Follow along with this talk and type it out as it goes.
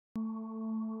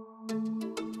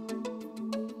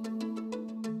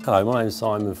Hello, my name is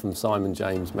Simon from Simon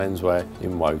James Menswear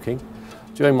in Woking.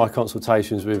 During my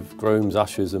consultations with grooms,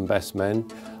 ushers and best men,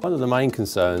 one of the main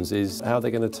concerns is how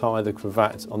they're going to tie the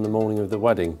cravat on the morning of the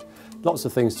wedding. Lots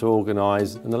of things to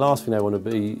organise, and the last thing they want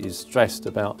to be is stressed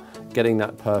about getting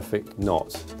that perfect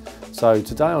knot. So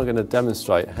today I'm going to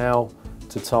demonstrate how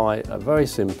to tie a very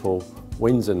simple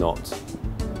Windsor knot.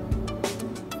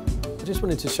 I just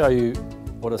wanted to show you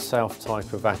what a self-tie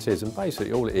cravat is, and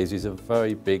basically all it is a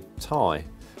very big tie.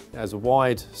 It has a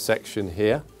wide section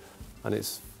here, and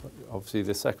it's obviously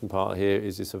the second part here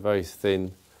is it's a very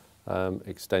thin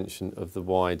extension of the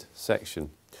wide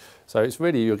section. So it's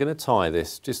really, you're going to tie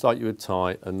this just like you would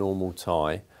tie a normal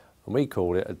tie, and we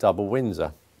call it a double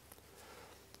Windsor.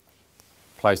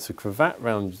 Place the cravat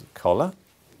round the collar,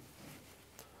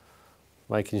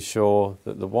 making sure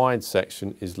that the wide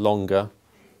section is longer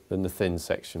than the thin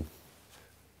section.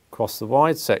 Cross the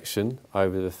wide section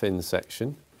over the thin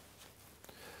section,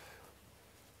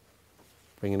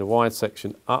 bringing the wide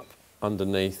section up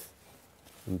underneath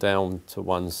and down to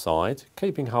one side,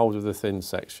 keeping hold of the thin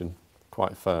section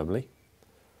quite firmly.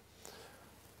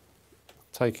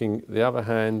 Taking the other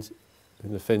hand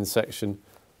in the thin section,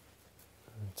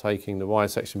 taking the wide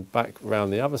section back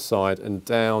round the other side and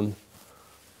down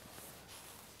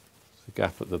the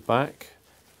gap at the back.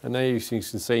 And there you can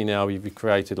see now you've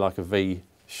created like a V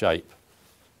shape.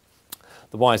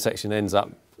 The wide section ends up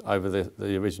over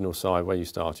the original side where you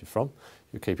started from.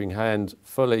 You're keeping hand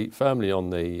firmly on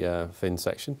the thin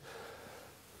section,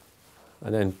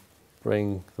 and then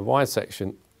bring the wide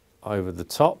section over the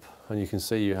top, and you can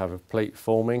see you have a pleat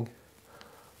forming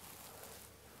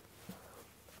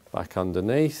back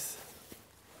underneath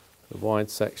the wide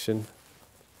section,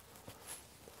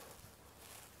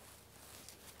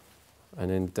 and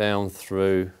then down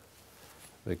through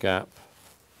the gap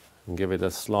and give it a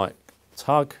slight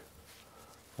tug,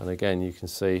 and again you can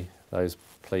see those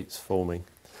pleats forming.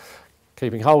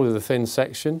 Keeping hold of the thin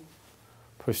section,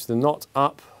 push the knot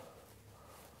up,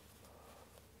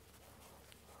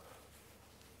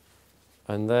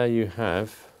 and there you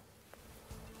have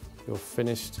your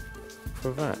finished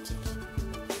cravat.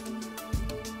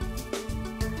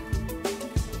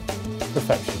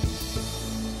 Perfection.